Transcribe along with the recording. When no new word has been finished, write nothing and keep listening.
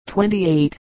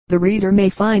28. The reader may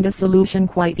find a solution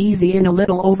quite easy in a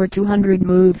little over 200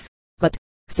 moves, but,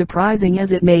 surprising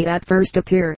as it may at first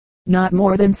appear, not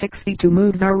more than 62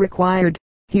 moves are required.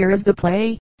 Here is the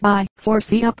play. By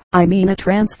 4C up, I mean a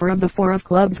transfer of the 4 of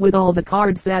clubs with all the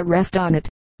cards that rest on it.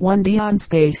 1D on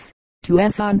space,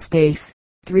 2S on space,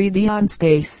 3D on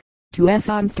space,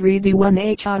 2S on 3D,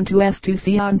 1H on 2S,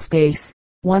 2C on space,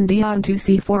 1D on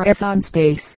 2C, 4S on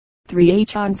space,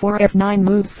 3H on 4S. 9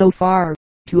 moves so far.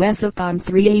 2S up on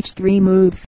 3H, 3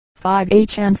 moves,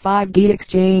 5H and 5D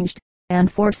exchanged, and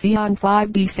 4C on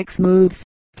 5D, 6 moves,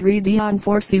 3D on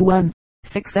 4C, 1,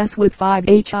 6S with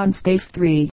 5H on space,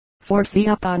 3, 4C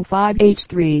up on 5H,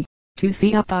 3,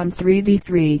 2C up on 3D,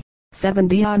 3,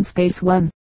 7D on space, 1,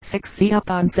 6C up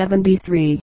on 7D,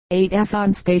 3, 8S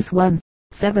on space, 1,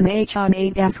 7H on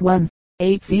 8S, 1,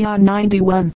 8C on 9D,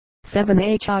 1,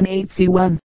 7H on 8C,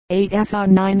 1, 8S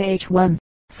on 9H, 1,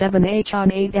 7H on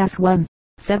 8S, 1,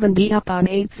 7D up on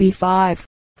 8C, 5,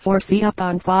 4C up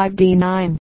on 5D,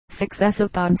 9, 6S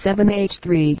up on 7H,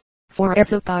 3,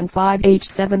 4S up on 5H,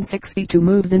 7. 62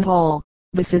 moves in all.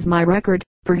 This is my record.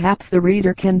 Perhaps the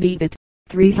reader can beat it.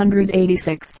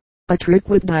 386. A trick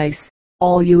with dice.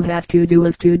 All you have to do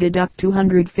is to deduct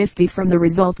 250 from the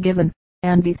result given,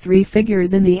 and the 3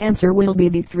 figures in the answer will be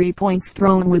the 3 points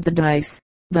thrown with the dice.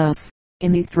 Thus,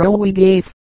 in the throw we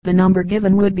gave, the number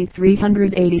given would be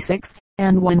 386,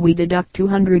 and when we deduct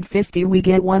 250 we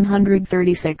get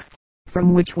 136,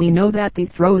 from which we know that the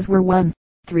throws were 1,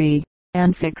 3,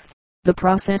 and 6. The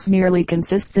process merely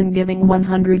consists in giving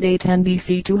 108 and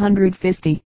BC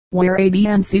 250, where A, B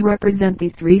and C represent the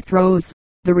 3 throws.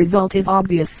 The result is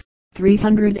obvious.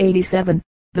 387.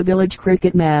 The village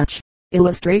cricket match.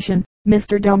 Illustration.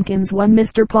 Mr. Dumpkins 1,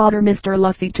 Mr. Potter, Mr.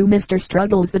 Luffy 2, Mr.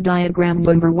 Struggles. The diagram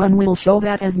number 1 will show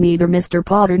that as neither Mr.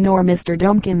 Potter nor Mr.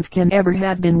 Dumpkins can ever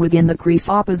have been within the crease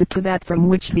opposite to that from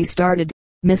which he started,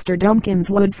 Mr. Dumpkins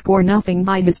would score nothing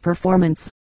by his performance.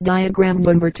 Diagram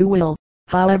number 2 will,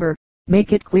 however,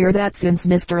 make it clear that since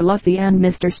Mr. Luffy and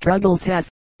Mr. Struggles have,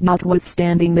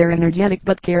 notwithstanding their energetic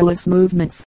but careless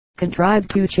movements, contrived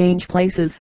to change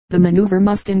places, the maneuver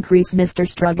must increase Mr.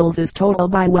 Struggles's total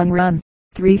by 1 run.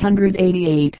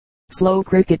 388. Slow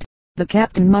cricket. The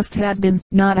captain must have been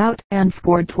not out and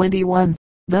scored 21.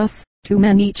 Thus, 2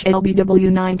 men each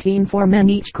LBW 19, 4 men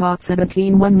each caught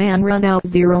 17, 1 man run out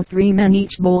 0, 3 men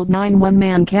each bowled 9, 1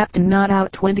 man captain not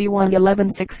out 21,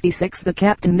 1166. The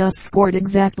captain thus scored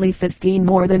exactly 15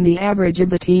 more than the average of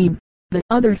the team. The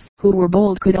others who were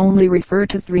bowled could only refer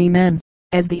to 3 men,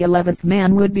 as the 11th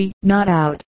man would be not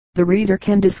out. The reader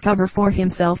can discover for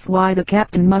himself why the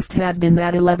captain must have been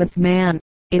that 11th man.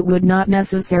 It would not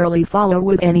necessarily follow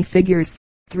with any figures.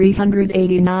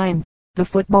 389. The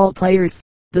football players.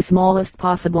 The smallest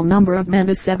possible number of men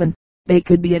is 7. They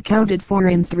could be accounted for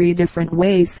in 3 different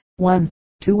ways. 1.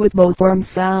 2 with both arms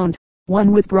sound. 1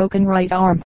 with broken right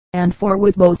arm. And 4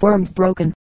 with both arms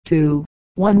broken. 2.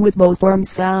 1 with both arms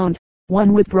sound.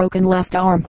 1 with broken left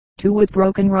arm. 2 with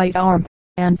broken right arm.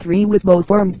 And 3 with both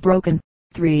arms broken.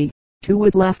 3. 2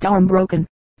 with left arm broken.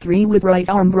 3 with right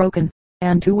arm broken.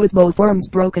 And 2 with both arms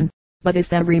broken. But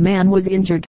if every man was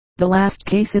injured, the last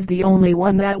case is the only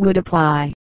one that would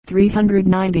apply.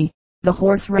 390. The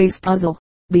horse race puzzle.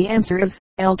 The answer is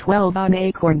L12 on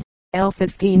acorn,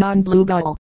 L15 on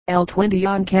bluebell, L20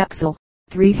 on capsule.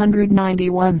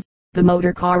 391. The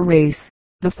motor car race.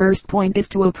 The first point is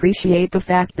to appreciate the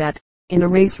fact that, in a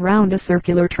race round a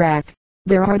circular track,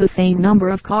 there are the same number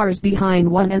of cars behind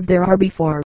one as there are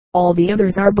before. All the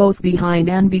others are both behind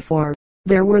and before.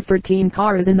 There were 13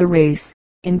 cars in the race,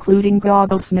 including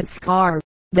Gogglesmith's car.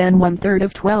 Then 1/3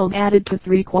 of 12 added to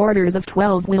 3/4 of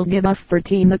 12 will give us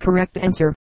 13, the correct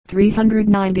answer.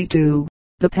 392.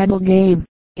 The pedal game.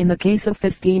 In the case of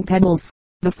 15 pedals,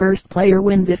 the first player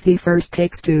wins if he first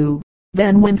takes 2.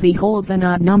 Then when he holds an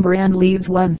odd number and leaves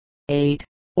 1, 8,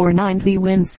 or 9 he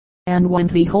wins. And when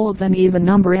he holds an even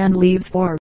number and leaves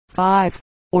 4, 5,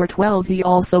 or 12 he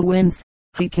also wins.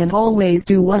 He can always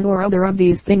do one or other of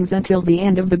these things until the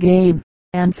end of the game,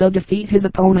 and so defeat his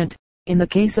opponent. In the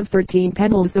case of 13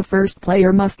 pedals, the first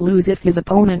player must lose if his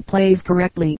opponent plays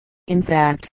correctly. In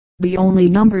fact, the only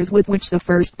numbers with which the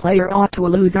first player ought to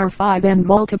lose are 5 and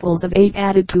multiples of 8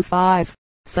 added to 5,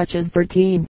 such as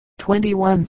 13,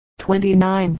 21,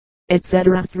 29,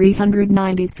 etc.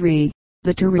 393.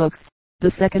 The two rooks.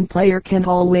 The second player can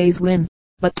always win,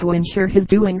 but to ensure his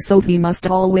doing so he must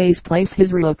always place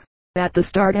his rook, at the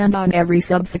start and on every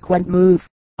subsequent move,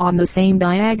 on the same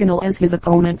diagonal as his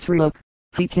opponent's rook.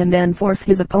 He can then force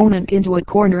his opponent into a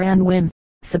corner and win.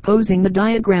 Supposing the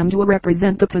diagram to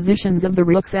represent the positions of the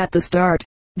rooks at the start,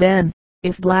 then,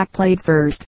 if black played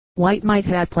first, White might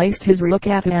have placed his rook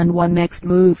at and one next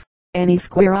move. Any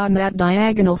square on that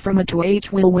diagonal from a to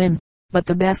h will win. But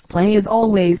the best play is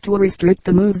always to restrict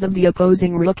the moves of the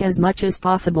opposing rook as much as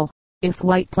possible. If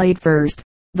white played first,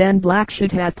 then black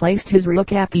should have placed his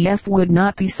rook at the f would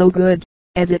not be so good,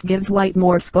 as it gives white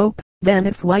more scope. Then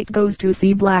if white goes to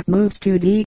c, black moves to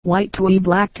d, white to e,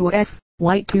 black to f,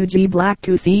 white to g, black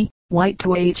to c, white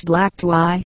to h, black to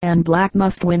I, and black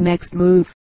must win next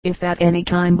move. If at any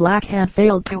time black had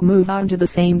failed to move on to the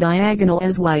same diagonal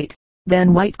as white,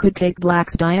 then white could take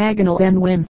black's diagonal and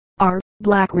win. R,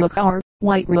 black rook R,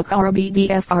 white rook R, B, D,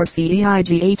 F, R, C, E, I,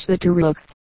 G, H, the two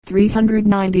rooks.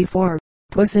 394.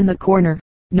 Puss in the corner.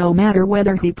 No matter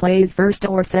whether he plays first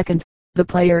or second, the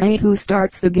player A who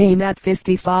starts the game at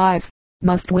 55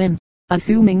 must win,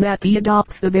 assuming that he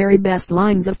adopts the very best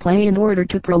lines of play in order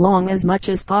to prolong as much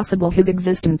as possible his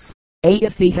existence. A,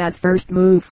 if he has first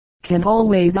move, can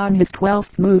always on his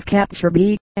 12th move capture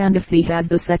B, and if he has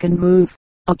the second move,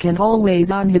 A can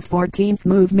always on his 14th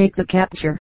move make the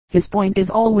capture. His point is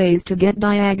always to get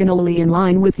diagonally in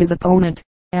line with his opponent,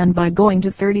 and by going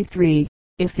to 33,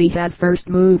 if he has first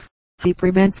move, he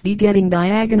prevents B getting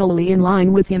diagonally in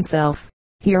line with himself.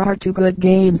 Here are two good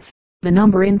games. The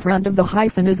number in front of the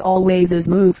hyphen is always his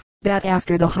move, that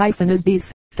after the hyphen is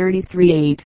B's,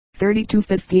 33-8,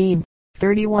 32-15,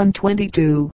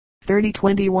 31-22,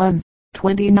 30-21,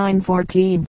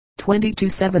 29-14,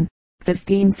 22-7,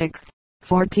 15-6,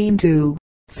 14-2,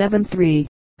 7-3,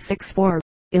 6-4,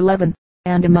 11,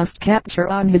 and must capture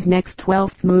on his next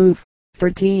 12th move.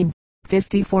 13,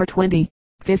 54-20,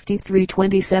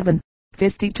 53-27,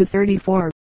 50-34,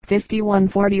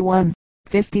 51-41,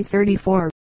 50-34,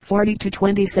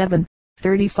 40-27,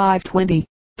 35-20,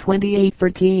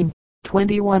 28-14,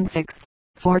 21-6,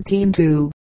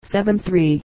 14-2,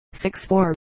 7-3,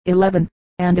 6-4, 11,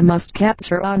 and must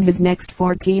capture on his next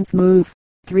 14th move.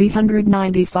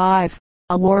 395.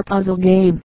 A war puzzle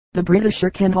game. The Britisher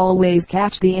can always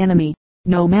catch the enemy,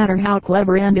 no matter how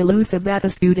clever and elusive that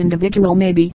astute individual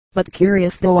may be, but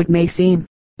curious though it may seem,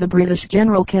 the British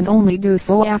general can only do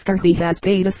so after he has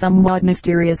paid a somewhat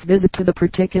mysterious visit to the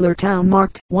particular town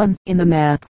marked 1 in the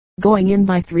map, going in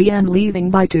by 3 and leaving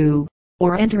by 2,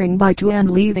 or entering by 2 and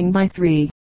leaving by 3.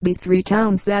 The 3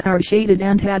 towns that are shaded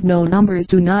and have no numbers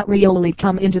do not really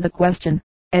come into the question,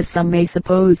 as some may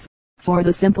suppose, for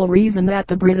the simple reason that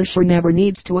the Britisher never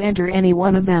needs to enter any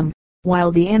one of them,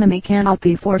 while the enemy cannot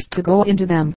be forced to go into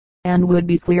them, and would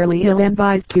be clearly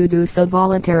ill-advised to do so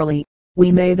voluntarily.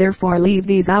 We may therefore leave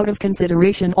these out of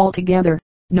consideration altogether.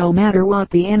 No matter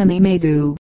what the enemy may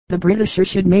do, the Britisher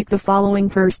should make the following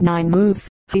first 9 moves.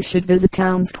 He should visit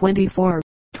towns 24,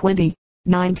 20,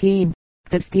 19,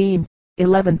 15,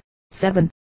 11,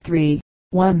 7, 3,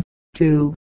 1,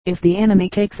 2. If the enemy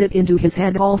takes it into his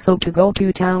head also to go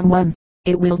to town 1,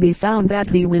 it will be found that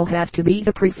he will have to beat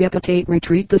a precipitate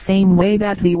retreat the same way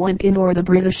that he went in, or the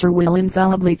Britisher will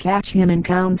infallibly catch him in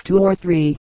towns 2 or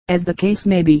 3, as the case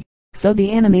may be. So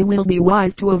the enemy will be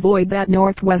wise to avoid that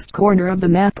northwest corner of the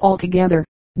map altogether.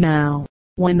 Now,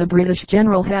 when the British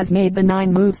general has made the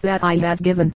 9 moves that I have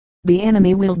given, the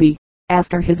enemy will be,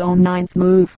 after his own 9th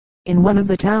move, in one of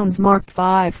the towns marked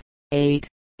 5, 8,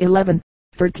 11,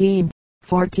 13,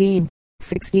 14,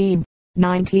 16,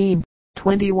 19,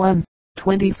 21,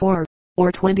 24,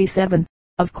 or 27.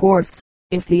 Of course,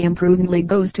 if he imprudently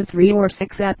goes to 3 or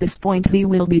 6 at this point, he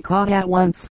will be caught at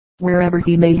once, wherever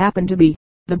he may happen to be.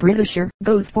 The Britisher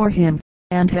goes for him,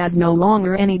 and has no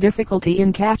longer any difficulty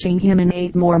in catching him in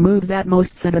 8 more moves, at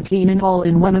most 17 in all,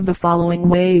 in one of the following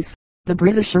ways. The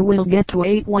Britisher will get to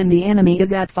 8 when the enemy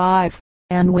is at 5,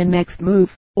 and win next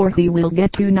move, or he will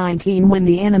get to 19 when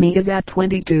the enemy is at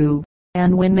 22,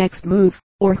 and win next move,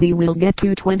 or he will get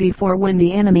to 24 when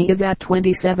the enemy is at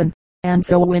 27, and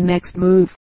so win next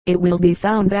move. It will be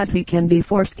found that he can be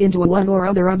forced into one or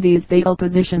other of these fatal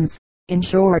positions. In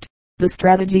short, the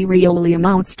strategy really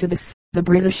amounts to this: the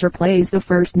Britisher plays the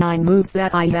first 9 moves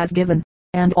that I have given,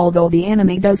 and although the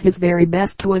enemy does his very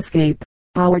best to escape,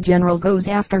 our general goes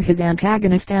after his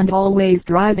antagonist, and always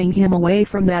driving him away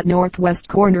from that northwest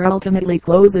corner ultimately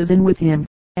closes in with him,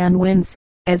 and wins.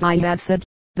 As I have said,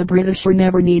 the Britisher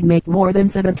never need make more than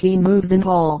 17 moves in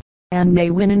all, and may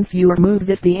win in fewer moves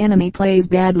if the enemy plays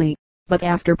badly. But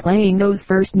after playing those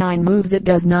first 9 moves, it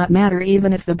does not matter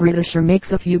even if the Britisher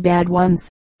makes a few bad ones.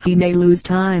 He may lose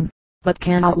time, but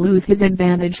cannot lose his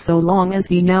advantage so long as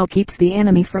he now keeps the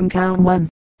enemy from town 1,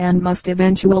 and must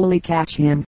eventually catch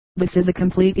him. This is a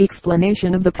complete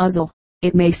explanation of the puzzle.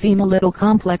 It may seem a little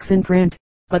complex in print,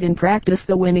 but in practice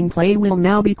the winning play will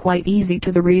now be quite easy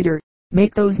to the reader.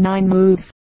 Make those 9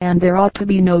 moves, and there ought to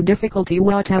be no difficulty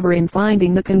whatever in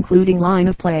finding the concluding line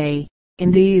of play.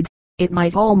 Indeed, it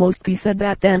might almost be said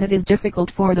that then it is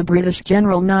difficult for the British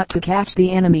general not to catch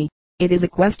the enemy. It is a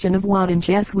question of what in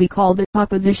chess we call the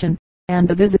opposition, and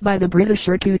the visit by the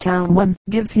Britisher to town 1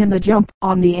 gives him the jump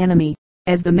on the enemy,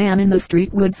 as the man in the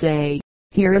street would say.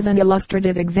 Here is an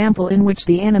illustrative example in which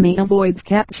the enemy avoids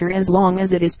capture as long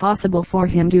as it is possible for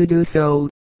him to do so.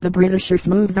 The Britisher's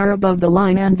moves are above the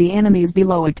line and the enemy's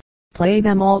below it. Play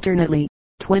them alternately.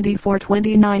 24,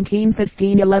 20, 19,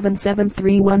 15, 11, 7,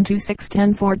 3, 1, 2, 6,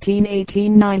 10, 14,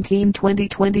 18, 19, 20,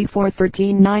 24,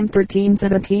 13, 9, 13,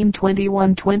 17,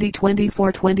 21, 20,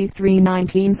 24, 23,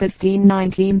 19, 15,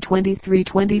 19, 23,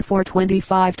 24,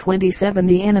 25, 27.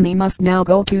 The enemy must now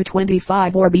go to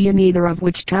 25 or be in either of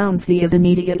which towns he is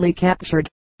immediately captured.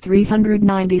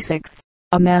 396.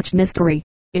 A match mystery.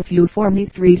 If you form the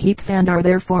 3 heaps and are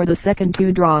therefore the second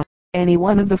to draw, any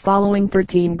one of the following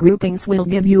 13 groupings will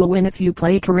give you a win if you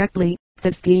play correctly.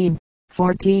 15,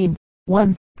 14,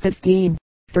 1, 15,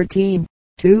 13,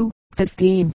 2,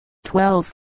 15,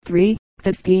 12, 3,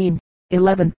 15,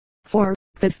 11, 4,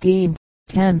 15,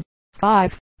 10,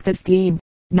 5, 15,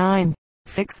 9,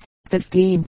 6,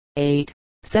 15, 8,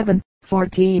 7,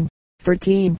 14,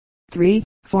 13, 3,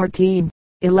 14,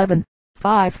 11,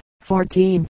 5,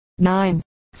 14, 9,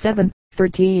 7,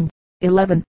 13,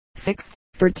 11, 6,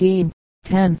 13,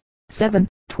 10, 7,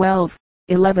 12,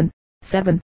 11,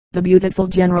 7. The beautiful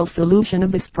general solution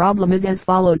of this problem is as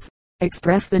follows.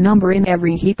 Express the number in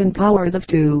every heap in powers of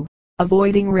 2,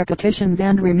 avoiding repetitions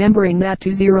and remembering that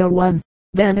 2, 0, 1.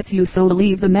 Then if you so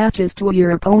leave the matches to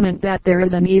your opponent that there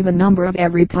is an even number of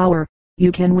every power,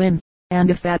 you can win.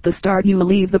 And if at the start you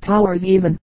leave the powers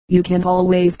even, you can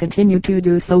always continue to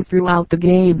do so throughout the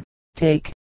game.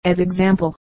 Take, as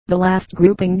example, the last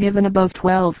grouping given above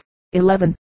 12.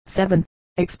 11, 7.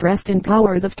 Expressed in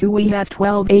powers of 2 we have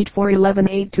 12, 8, 4, 11,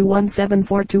 8, 2, 1, 7,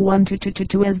 4, 2, 1, 2, 2, 2,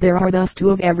 2. As there are thus 2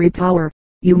 of every power,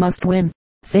 you must win.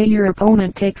 Say your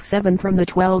opponent takes 7 from the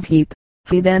 12 heap.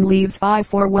 He then leaves 5,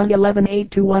 4, 1, 11,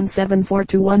 8, 2, 1, 7, 4,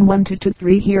 2, 1, 1, 2, 2,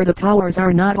 3. Here the powers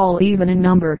are not all even in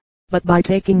number, but by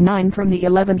taking 9 from the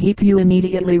 11 heap you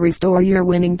immediately restore your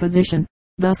winning position.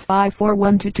 Thus 5, 4,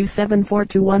 1, 2, 2, 7, 4,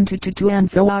 2, 1, 2, 2, 2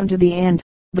 and so on to the end.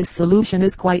 This solution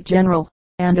is quite general,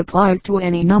 and applies to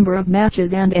any number of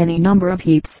matches and any number of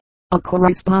heaps. A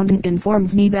correspondent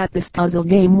informs me that this puzzle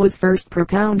game was first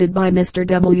propounded by Mr.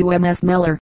 W.M.F.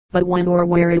 Miller, but when or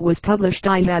where it was published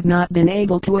I have not been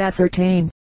able to ascertain.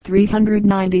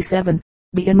 397.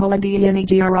 The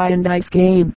Enigri dice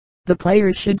game. The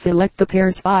players should select the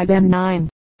pairs 5 and 9,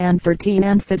 and 13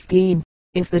 and 15,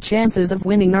 if the chances of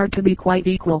winning are to be quite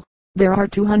equal. There are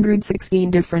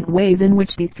 216 different ways in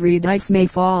which the 3 dice may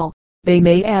fall. They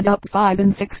may add up 5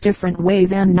 in 6 different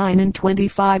ways and 9 in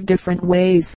 25 different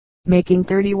ways, making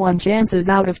 31 chances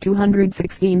out of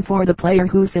 216 for the player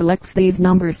who selects these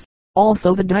numbers.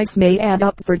 Also the dice may add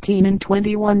up 13 in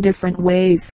 21 different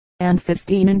ways, and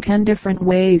 15 in 10 different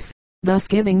ways, thus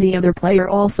giving the other player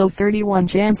also 31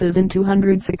 chances in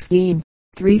 216.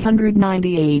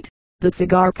 398. The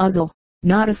cigar puzzle.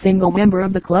 Not a single member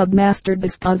of the club mastered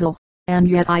this puzzle, and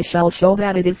yet I shall show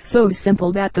that it is so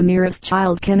simple that the merest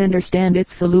child can understand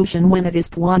its solution when it is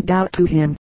pointed out to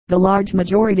him. The large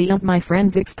majority of my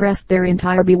friends expressed their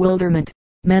entire bewilderment.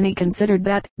 Many considered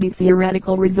that the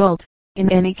theoretical result,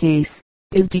 in any case,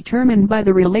 is determined by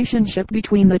the relationship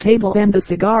between the table and the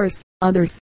cigars.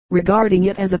 Others, regarding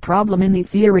it as a problem in the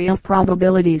theory of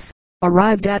probabilities,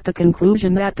 arrived at the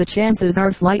conclusion that the chances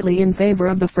are slightly in favor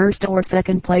of the first or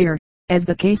second player, as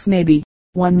the case may be.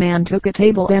 One man took a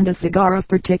table and a cigar of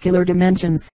particular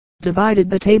dimensions, divided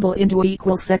the table into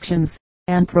equal sections,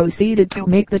 and proceeded to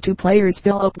make the 2 players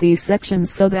fill up these sections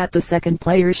so that the second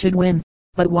player should win.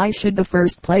 But why should the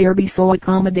first player be so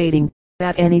accommodating?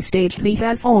 At any stage he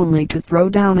has only to throw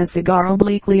down a cigar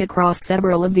obliquely across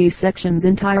several of these sections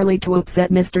entirely to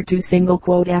upset Mr. 2 single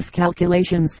quotas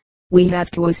calculations. We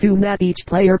have to assume that each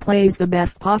player plays the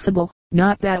best possible,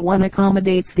 not that one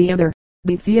accommodates the other.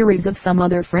 The theories of some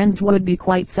other friends would be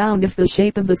quite sound if the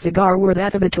shape of the cigar were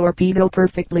that of a torpedo,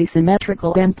 perfectly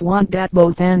symmetrical and pointed at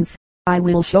both ends. I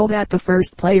will show that the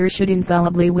first player should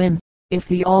infallibly win, if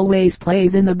he always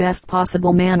plays in the best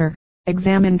possible manner.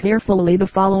 Examine carefully the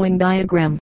following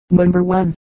diagram. Number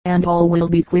 1, and all will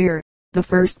be clear. The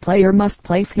first player must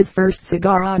place his first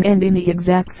cigar on end in the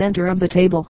exact center of the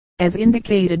table, as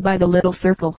indicated by the little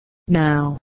circle.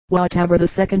 Now, whatever the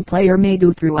second player may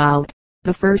do throughout,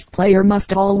 the first player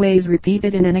must always repeat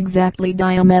it in an exactly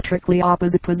diametrically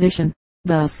opposite position.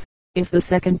 Thus, if the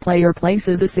second player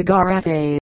places a cigar at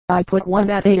A, I put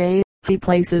one at A. He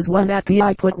places one at B,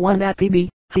 I put one at B.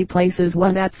 He places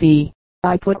one at C,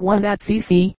 I put one at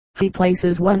C. He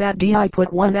places one at D, I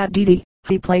put one at D.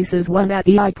 He places one at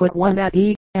E, I put one at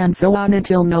E, and so on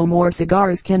until no more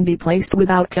cigars can be placed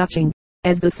without touching.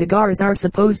 As the cigars are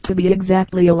supposed to be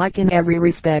exactly alike in every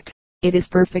respect, it is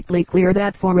perfectly clear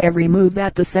that for every move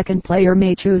that the second player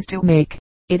may choose to make,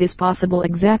 it is possible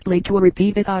exactly to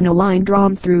repeat it on a line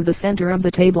drawn through the center of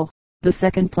the table. The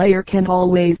second player can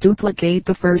always duplicate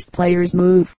the first player's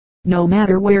move, no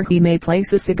matter where he may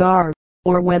place a cigar,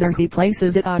 or whether he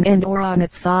places it on end or on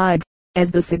its side.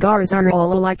 As the cigars are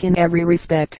all alike in every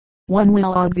respect, one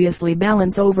will obviously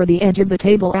balance over the edge of the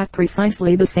table at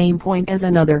precisely the same point as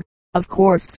another. Of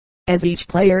course, as each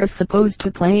player is supposed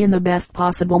to play in the best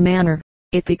possible manner,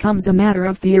 it becomes a matter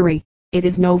of theory. It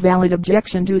is no valid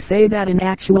objection to say that in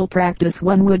actual practice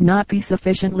one would not be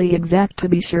sufficiently exact to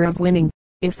be sure of winning.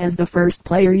 If as the first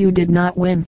player you did not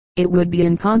win, it would be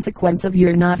in consequence of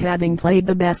your not having played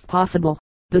the best possible.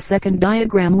 The second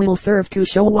diagram will serve to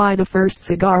show why the first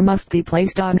cigar must be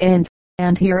placed on end.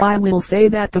 And here I will say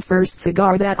that the first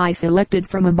cigar that I selected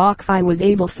from a box I was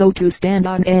able so to stand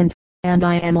on end, and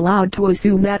I am allowed to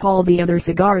assume that all the other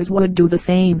cigars would do the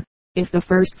same. If the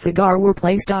first cigar were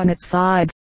placed on its side,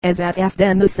 as at F,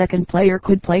 then the second player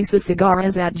could place a cigar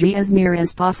as at G as near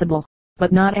as possible,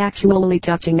 but not actually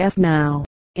touching F now.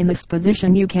 In this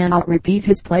position you cannot repeat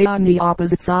his play on the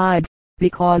opposite side,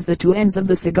 because the two ends of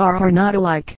the cigar are not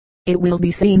alike. It will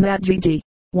be seen that GG,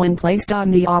 when placed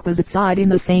on the opposite side in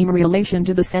the same relation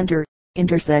to the center,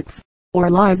 intersects, or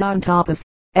lies on top of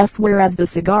F, whereas the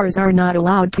cigars are not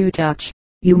allowed to touch.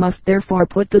 You must therefore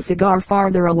put the cigar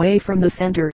farther away from the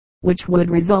center, which would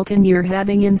result in your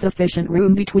having insufficient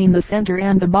room between the center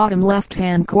and the bottom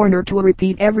left-hand corner to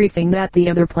repeat everything that the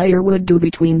other player would do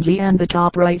between G and the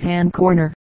top right-hand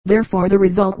corner. Therefore the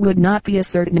result would not be a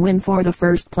certain win for the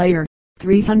first player.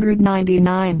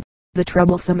 399. The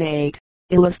Troublesome 8.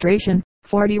 Illustration,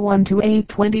 41 to 8,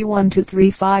 21 to 3,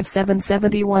 5, 7,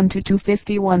 71 to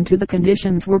 251 to the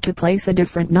conditions were to place a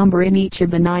different number in each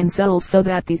of the 9 cells so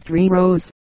that the 3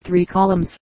 rows, 3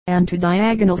 columns, and 2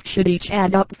 diagonals should each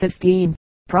add up 15.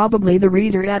 Probably the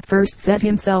reader at first set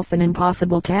himself an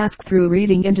impossible task through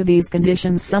reading into these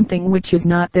conditions something which is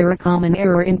not there, a common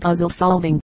error in puzzle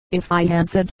solving. If I had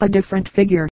said a different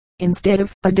figure, instead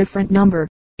of a different number,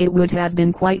 it would have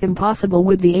been quite impossible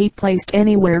with the 8 placed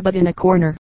anywhere but in a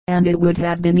corner, and it would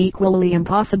have been equally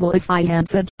impossible if I had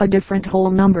said a different whole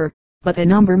number, but a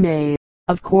number may,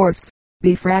 of course,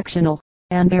 be fractional,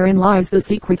 and therein lies the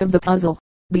secret of the puzzle.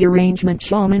 The arrangement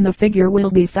shown in the figure will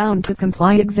be found to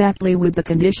comply exactly with the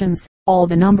conditions. All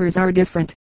the numbers are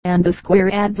different, and the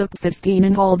square adds up 15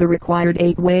 in all the required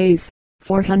 8 ways.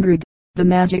 400. The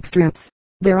Magic Strips.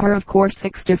 There are of course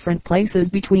 6 different places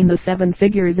between the 7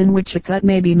 figures in which a cut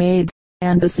may be made,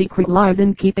 and the secret lies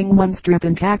in keeping one strip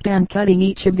intact and cutting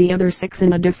each of the other 6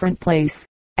 in a different place.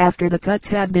 After the cuts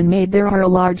have been made there are a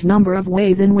large number of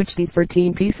ways in which the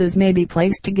 13 pieces may be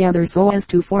placed together so as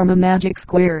to form a magic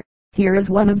square. Here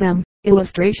is one of them.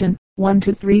 Illustration, 1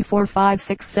 2 3 4 5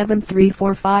 6 7 3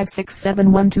 4 5 6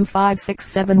 7 1 2 5 6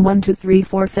 7 1 2 3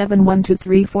 4 7 1 2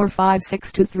 3 4 5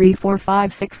 6 2 3 4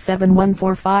 5 6 7 1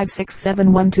 4 5 6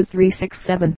 7 1 2 3 6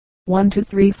 7 1 2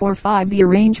 3 4 5. The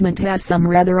arrangement has some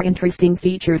rather interesting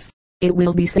features. It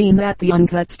will be seen that the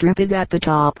uncut strip is at the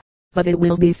top, but it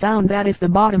will be found that if the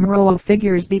bottom row of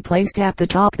figures be placed at the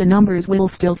top the numbers will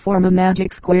still form a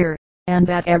magic square, and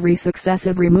that every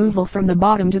successive removal from the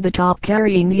bottom to the top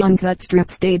carrying the uncut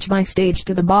strip stage by stage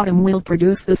to the bottom will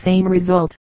produce the same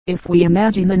result. If we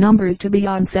imagine the numbers to be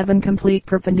on 7 complete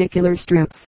perpendicular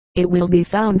strips, it will be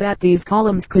found that these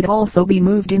columns could also be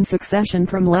moved in succession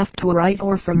from left to a right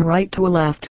or from right to a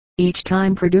left, each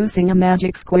time producing a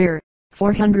magic square.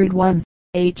 401.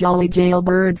 8 Jolly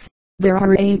Jailbirds. There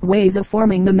are 8 ways of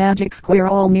forming the magic square,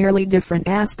 all merely different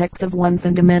aspects of one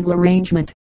fundamental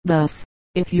arrangement. Thus,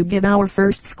 if you give our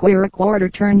first square a quarter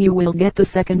turn you will get the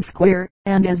second square,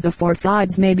 and as the 4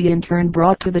 sides may be in turn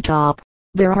brought to the top,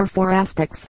 there are 4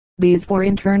 aspects. These 4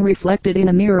 in turn reflected in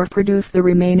a mirror produce the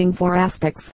remaining 4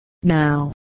 aspects.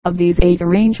 Now, of these 8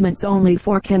 arrangements only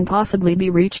 4 can possibly be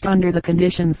reached under the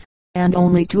conditions, and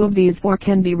only 2 of these 4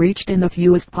 can be reached in the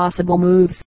fewest possible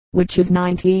moves, which is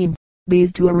 19.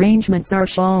 These 2 arrangements are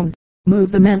shown.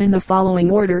 Move the men in the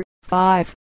following order: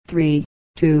 5, 3,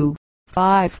 2,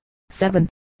 5, 7,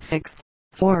 6,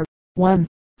 4, 1,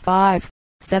 5,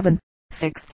 7,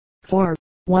 6, 4,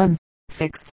 1,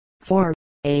 6, 4,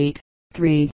 8,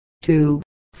 3, 2,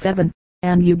 7,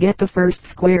 and you get the first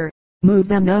square. Move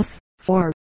them thus: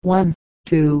 4, 1,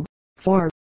 2, 4,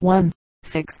 1,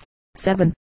 6,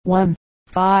 7, 1,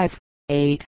 5,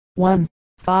 8, 1,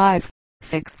 5,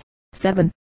 6,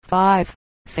 7, 5,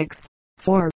 6,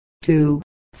 4, 2,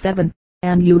 7,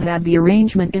 and you have the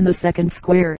arrangement in the second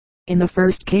square. In the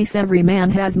first case every man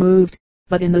has moved,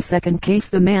 but in the second case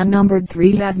the man numbered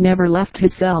 3 has never left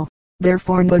his cell.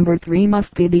 Therefore number 3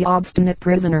 must be the obstinate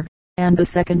prisoner, and the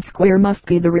second square must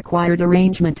be the required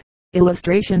arrangement.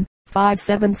 Illustration: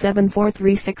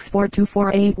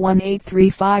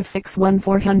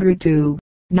 5774364248183561402.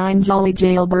 9 jolly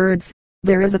jailbirds.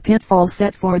 There is a pitfall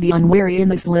set for the unwary in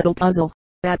this little puzzle.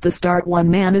 At the start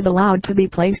one man is allowed to be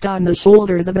placed on the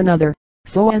shoulders of another,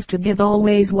 so as to give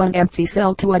always one empty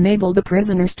cell to enable the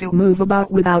prisoners to move about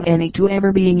without any two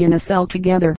ever being in a cell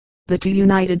together. The 2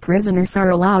 united prisoners are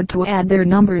allowed to add their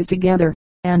numbers together,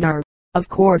 and are, of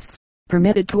course,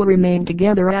 permitted to remain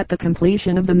together at the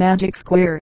completion of the magic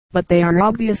square, but they are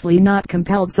obviously not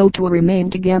compelled so to remain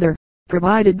together,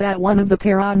 provided that one of the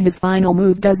pair on his final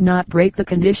move does not break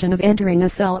the condition of entering a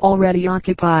cell already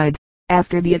occupied.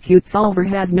 After the acute solver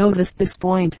has noticed this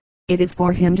point, it is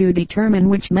for him to determine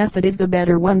which method is the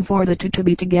better one for the 2 to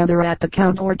be together at the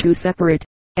count or to separate.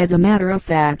 As a matter of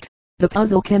fact, the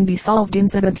puzzle can be solved in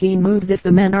 17 moves if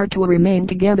the men are to remain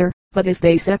together, but if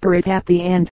they separate at the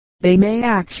end, they may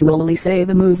actually say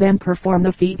the move and perform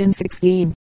the feat in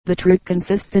 16. The trick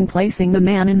consists in placing the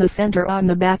man in the center on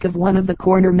the back of one of the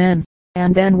corner men,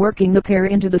 and then working the pair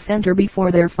into the center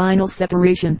before their final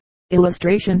separation.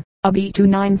 Illustration: A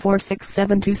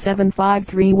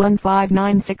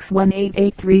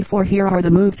B294672753159618834. Here are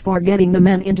the moves for getting the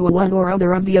men into one or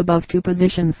other of the above 2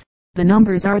 positions. The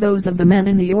numbers are those of the men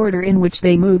in the order in which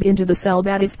they move into the cell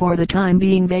that is for the time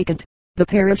being vacant. The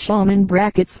pair is shown in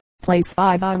brackets. Place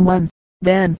 5 on 1,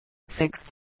 then 6,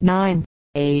 9,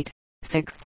 8,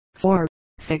 6, 4,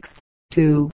 6,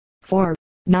 2, 4,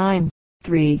 9,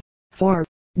 3, 4,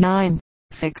 9,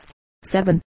 6,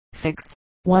 7, 6,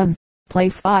 1.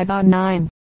 Place 5 on 9,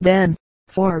 then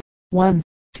 4, 1,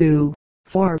 2,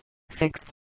 4, 6,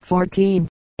 14,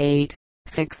 8,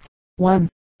 6, 1,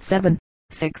 7,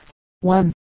 6,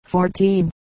 1, 14,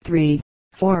 3,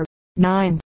 4,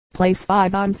 9. Place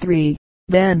 5 on 3,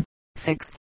 then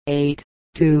 6, 8,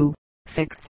 2,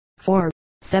 6, 4,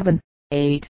 7,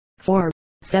 8, 4,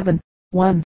 7,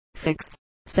 1, 6,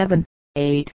 7,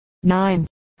 8, 9,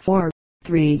 4,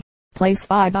 3. Place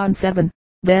 5 on 7,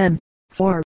 then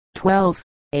 4, 12,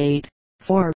 8,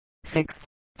 4, 6,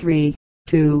 3,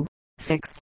 2,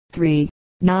 6, 3,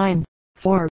 9,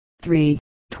 4, 3,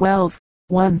 12,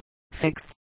 1,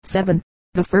 6, 7.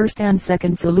 The first and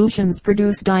second solutions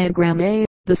produce diagram A.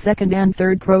 The second and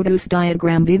third produce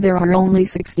diagram B. There are only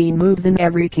 16 moves in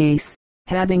every case.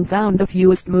 Having found the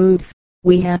fewest moves,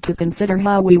 we had to consider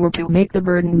how we were to make the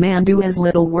burdened man do as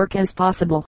little work as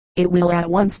possible. It will at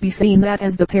once be seen that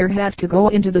as the pair have to go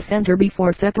into the center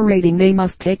before separating, they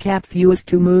must take at fewest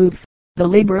 2 moves. The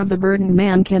labor of the burdened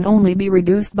man can only be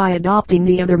reduced by adopting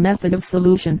the other method of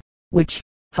solution, which,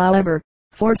 however,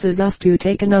 forces us to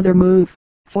take another move.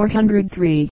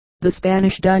 403. The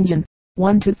Spanish Dungeon.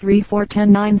 1 2 3 4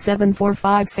 10 9 7 4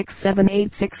 5 6 7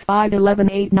 8 6 5 11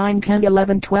 8 9 10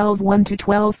 11 12 1 2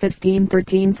 12 15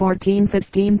 13 14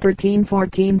 15 13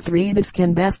 14 3. This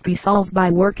can best be solved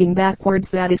by working backwards,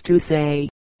 that is to say,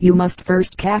 you must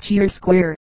first catch your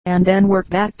square, and then work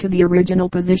back to the original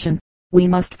position. We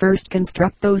must first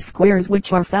construct those squares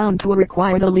which are found to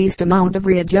require the least amount of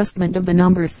readjustment of the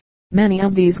numbers. Many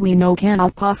of these we know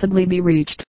cannot possibly be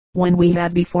reached. When we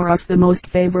have before us the most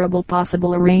favorable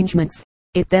possible arrangements,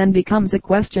 it then becomes a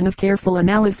question of careful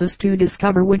analysis to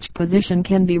discover which position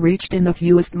can be reached in the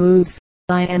fewest moves.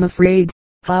 I am afraid,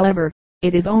 however,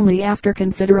 it is only after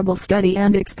considerable study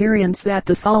and experience that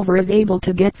the solver is able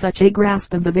to get such a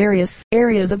grasp of the various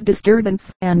areas of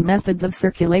disturbance and methods of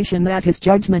circulation that his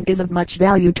judgment is of much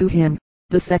value to him.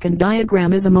 The second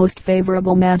diagram is a most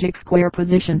favorable magic square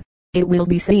position. It will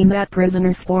be seen that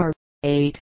prisoners 4,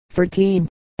 8, 13,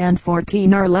 and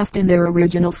 14 are left in their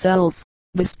original cells.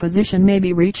 This position may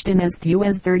be reached in as few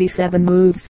as 37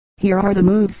 moves. Here are the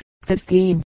moves: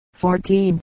 15,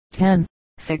 14, 10,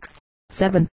 6,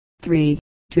 7, 3,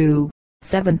 2,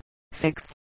 7,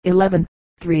 6, 11,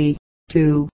 3,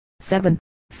 2, 7,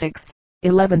 6,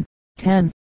 11,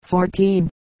 10, 14,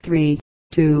 3,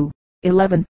 2,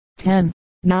 11, 10,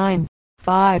 9,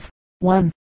 5,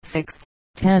 1, 6,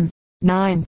 10,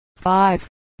 9, 5,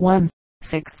 1,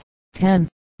 6, 10,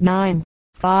 9,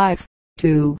 5,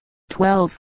 2,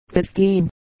 12, 15,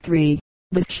 3.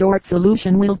 This short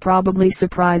solution will probably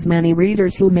surprise many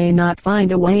readers who may not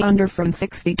find a way under from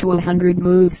 60 to 100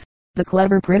 moves. The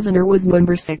clever prisoner was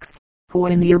number 6, who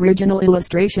in the original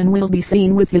illustration will be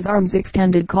seen with his arms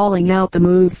extended calling out the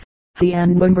moves. He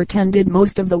and number 10 did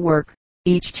most of the work,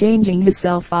 each changing his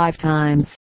cell 5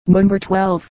 times. Number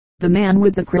 12, the man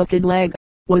with the crooked leg,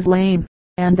 was lame,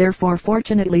 and therefore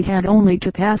fortunately had only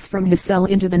to pass from his cell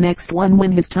into the next one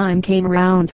when his time came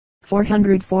round.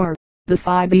 404. The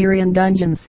Siberian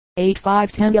Dungeons. 8,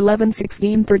 5, 10, 11,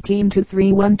 16, 13, 2,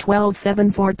 3, 1, 12,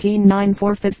 7, 14, 9,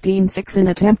 4, 15, 6. In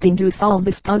attempting to solve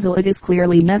this puzzle it is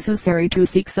clearly necessary to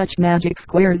seek such magic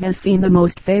squares as seem the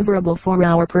most favorable for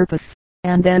our purpose,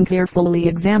 and then carefully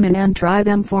examine and try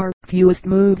them for fewest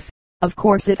moves. Of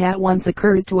course it at once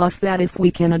occurs to us that if we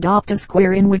can adopt a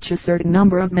square in which a certain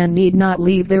number of men need not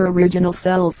leave their original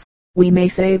cells, we may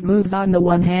save moves on the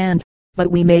one hand,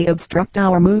 but we may obstruct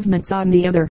our movements on the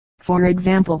other. For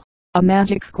example, a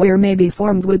magic square may be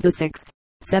formed with the 6,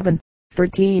 7,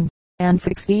 13, and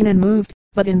 16 and moved,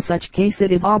 but in such case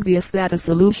it is obvious that a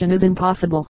solution is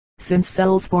impossible, since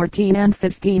cells 14 and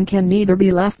 15 can neither be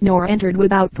left nor entered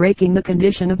without breaking the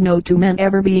condition of no two men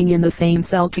ever being in the same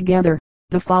cell together.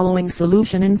 The following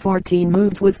solution in 14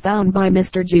 moves was found by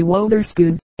Mr. G.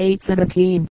 Wotherspoon: 8,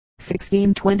 17,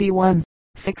 16, 21,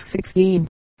 6, 16,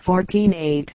 14,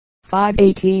 8, 5,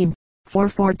 18, 4,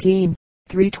 14,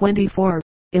 3, 24,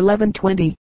 11,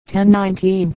 20, 10,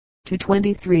 19, 2,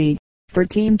 23,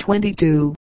 13,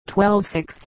 22, 12,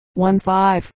 6, 1,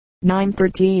 5, 9,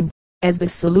 13. As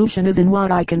this solution is in what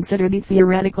I consider the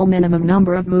theoretical minimum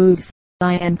number of moves,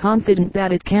 I am confident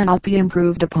that it cannot be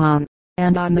improved upon,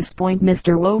 and on this point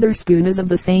Mr. Wotherspoon is of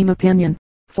the same opinion.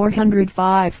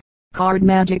 405. Card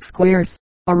Magic Squares.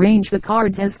 Arrange the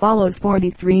cards as follows for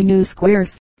the 3 new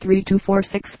squares: 3, 2, 4,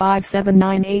 6, 5, 7,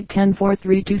 9, 8, 10, 4,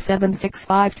 3, 2, 7, 6,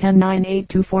 5, 10, 9, 8,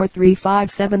 2, 4, 3,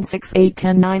 5, 7, 6, 8,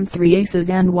 10, 9. 3 aces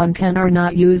and 1 10 are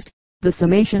not used. The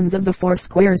summations of the 4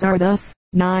 squares are thus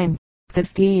 9,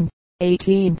 15,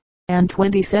 18, and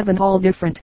 27, all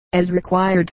different, as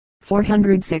required.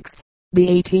 406. The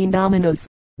 18 dominoes.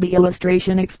 The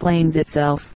illustration explains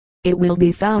itself. It will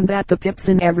be found that the pips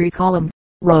in every column,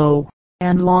 row,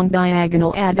 and long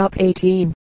diagonal add up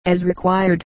 18, as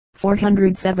required.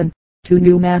 407. 2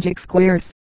 new magic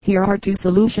squares. Here are 2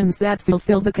 solutions that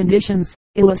fulfill the conditions.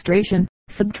 Illustration: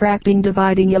 subtracting,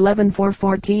 dividing 11, 4,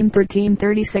 14, 13,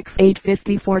 36, 8,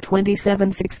 54,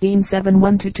 27, 16, 7,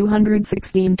 1, 2,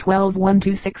 216, 12, 1,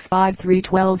 2, 6, 5, 3,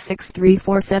 12, 6, 3,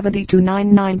 4, 72,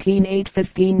 9, 19, 8,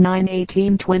 15, 9,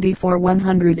 18, 24,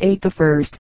 108. The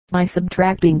first, by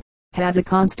subtracting, has a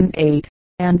constant 8,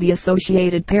 and the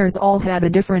associated pairs all have a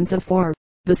difference of 4.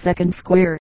 The second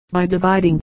square, by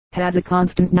dividing, has a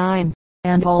constant 9,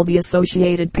 and all the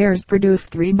associated pairs produce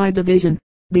 3 by division.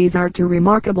 These are 2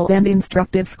 remarkable and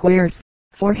instructive squares.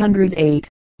 408.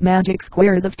 Magic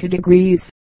squares of 2 degrees.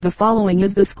 The following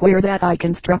is the square that I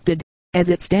constructed. As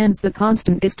it stands the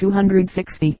constant is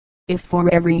 260. If for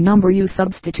every number you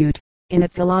substitute, in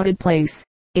its allotted place,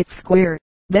 its square,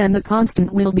 then the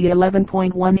constant will be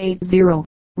 11.180.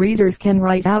 Readers can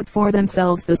write out for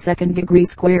themselves the second degree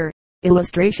square.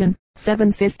 Illustration: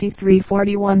 7, 53,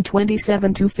 41,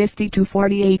 27, 250,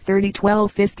 48, 30,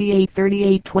 12, 58,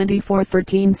 38, 24,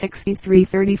 13, 63,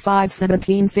 35,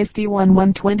 17, 51,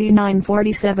 129,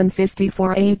 47,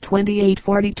 54, 8, 28,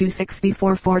 42,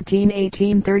 64, 14,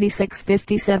 18, 36,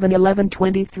 57, 11,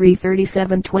 23,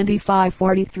 37, 25,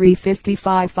 43,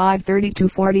 55, 5, 32,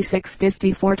 46,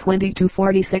 54, 22,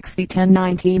 40, 60, 10,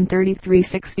 19, 33,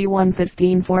 61,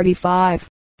 15, 45.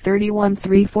 31,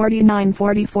 3, 49,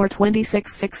 44,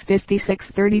 26, 6, 56,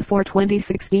 34, 20,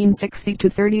 16, 62,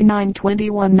 39,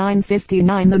 21, 9,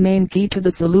 59. The main key to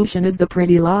the solution is the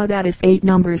pretty law that if 8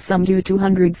 numbers sum to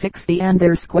 260 and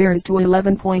their squares to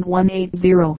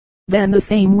 11.180, then the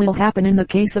same will happen in the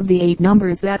case of the 8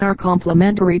 numbers that are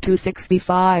complementary to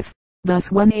 65.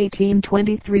 Thus 1, 18,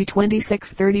 23,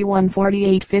 26, 31,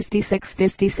 48, 56,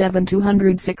 57,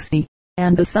 260,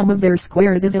 and the sum of their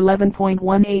squares is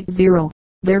 11.180.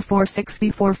 Therefore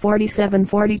 64, 47,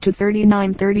 42,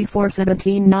 39, 34,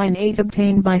 17, 9, 8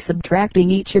 obtained by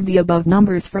subtracting each of the above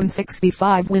numbers from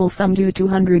 65 will sum to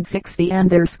 260 and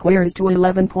their squares to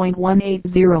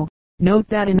 11.180. Note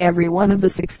that in every one of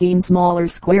the 16 smaller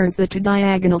squares the 2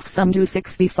 diagonals sum to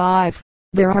 65.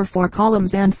 There are 4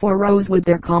 columns and 4 rows with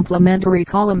their complementary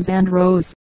columns and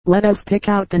rows. Let us pick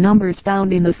out the numbers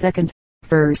found in the second,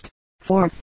 first,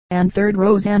 fourth, and third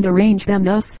rows and arrange them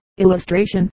thus.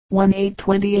 Illustration: 1, 8,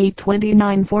 28,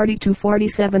 29, 42,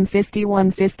 47,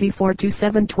 51, 54,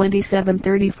 27, 27,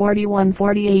 30, 41,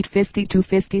 48, 52,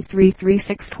 53,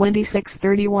 36, 26,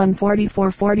 31,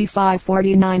 44, 45,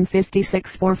 49,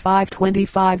 56, 45,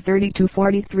 25, 32,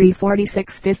 43,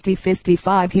 46, 50,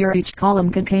 55. Here each column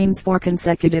contains 4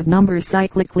 consecutive numbers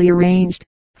cyclically arranged,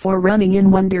 4 running in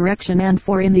one direction and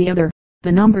 4 in the other.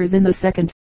 The numbers in the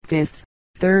second, fifth,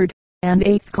 third, and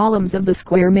 8th columns of the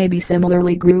square may be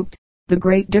similarly grouped. The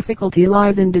great difficulty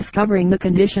lies in discovering the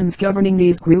conditions governing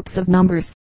these groups of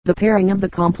numbers. the pairing of the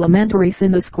complementaries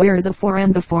in the squares of 4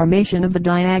 and the formation of the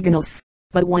diagonals.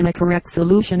 But when a correct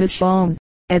solution is shown,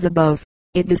 as above,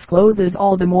 it discloses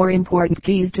all the more important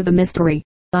keys to the mystery.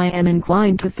 I am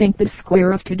inclined to think this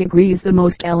square of 2 degrees the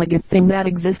most elegant thing that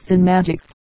exists in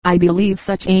magics. I believe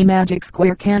such a magic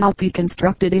square cannot be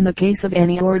constructed in the case of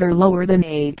any order lower than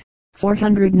 8.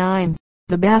 409.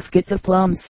 The baskets of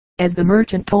plums. As the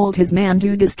merchant told his man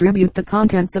to distribute the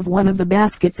contents of one of the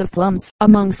baskets of plums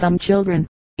among some children,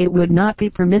 it would not be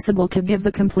permissible to give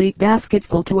the complete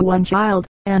basketful to one child,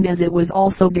 and as it was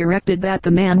also directed that the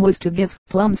man was to give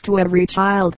plums to every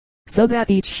child, so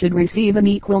that each should receive an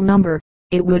equal number,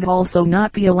 it would also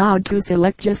not be allowed to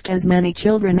select just as many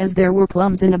children as there were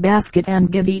plums in a basket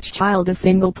and give each child a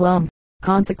single plum.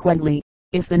 Consequently,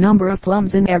 if the number of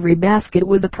plums in every basket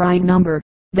was a prime number,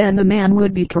 then the man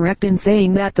would be correct in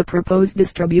saying that the proposed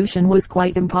distribution was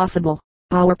quite impossible.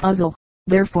 Our puzzle,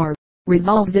 therefore,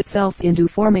 resolves itself into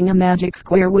forming a magic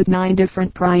square with 9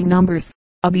 different prime numbers.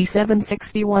 A B7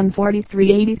 61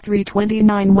 43 83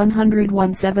 29 100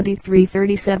 173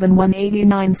 37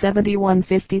 189 71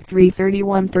 53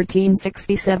 31 13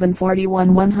 67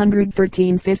 41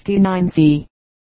 113 59 C.